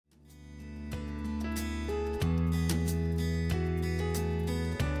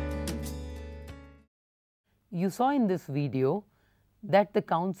You saw in this video that the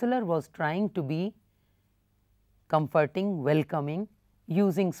counselor was trying to be comforting, welcoming,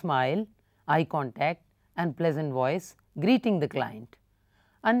 using smile, eye contact and pleasant voice, greeting the client,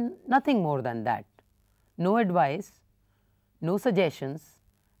 and nothing more than that. No advice, no suggestions,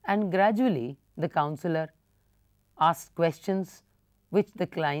 and gradually the counselor asks questions which the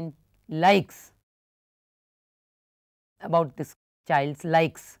client likes about this child's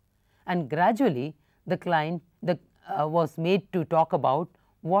likes, and gradually the client was made to talk about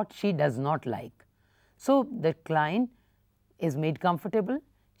what she does not like. So, the client is made comfortable,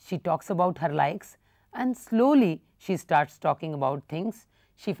 she talks about her likes, and slowly she starts talking about things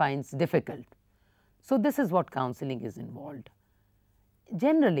she finds difficult. So, this is what counseling is involved.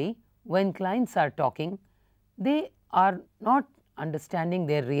 Generally, when clients are talking, they are not understanding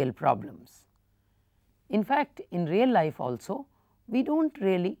their real problems. In fact, in real life also, we do not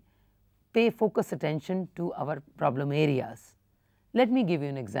really pay focus attention to our problem areas. Let me give you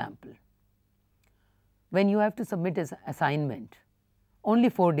an example. When you have to submit an assignment, only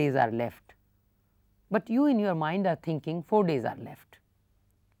 4 days are left, but you in your mind are thinking 4 days are left,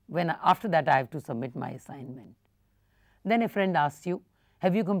 when after that I have to submit my assignment. Then a friend asks you,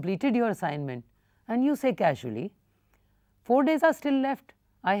 have you completed your assignment? And you say casually, 4 days are still left,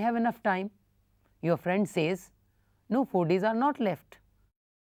 I have enough time. Your friend says, no, 4 days are not left.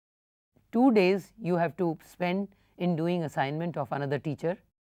 2 days you have to spend in doing assignment of another teacher.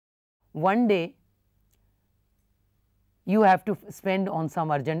 1 day you have to spend on some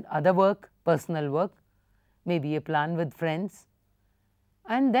urgent other work, personal work, maybe a plan with friends,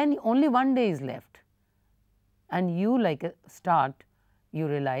 and then only 1 day is left. And you, like a start, you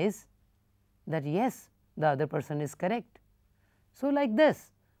realize that yes, the other person is correct. So, like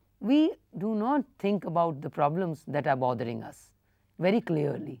this, we do not think about the problems that are bothering us very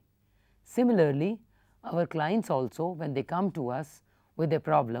clearly. Similarly, our clients also, when they come to us with a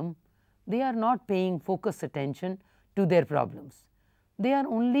problem, they are not paying focused attention to their problems. They are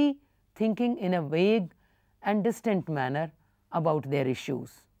only thinking in a vague and distant manner about their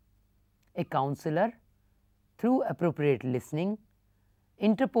issues. A counselor, through appropriate listening,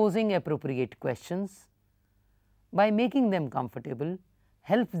 interposing appropriate questions, by making them comfortable,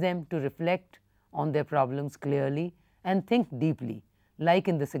 helps them to reflect on their problems clearly and think deeply. Like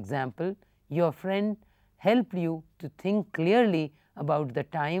in this example, your friend helped you to think clearly about the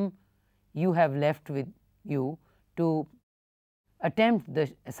time you have left with you to attempt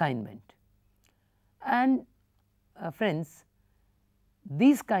the assignment. And friends,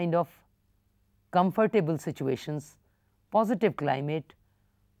 these kind of comfortable situations, positive climate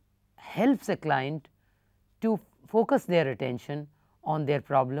helps a client to focus their attention on their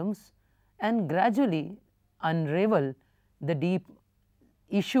problems and gradually unravel the deep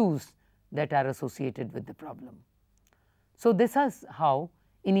issues that are associated with the problem. So, this is how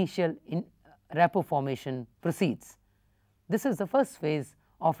initial rapport formation proceeds. This is the first phase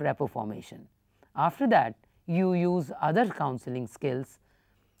of rapport formation. After that, you use other counseling skills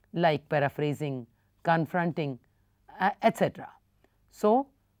like paraphrasing, confronting, etc. So,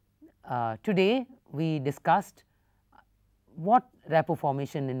 today we discussed what rapport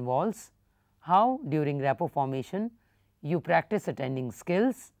formation involves, how during rapport formation you practice attending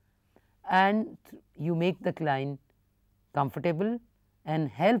skills and you make the client comfortable and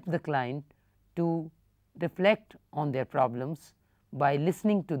help the client to reflect on their problems by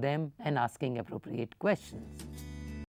listening to them and asking appropriate questions.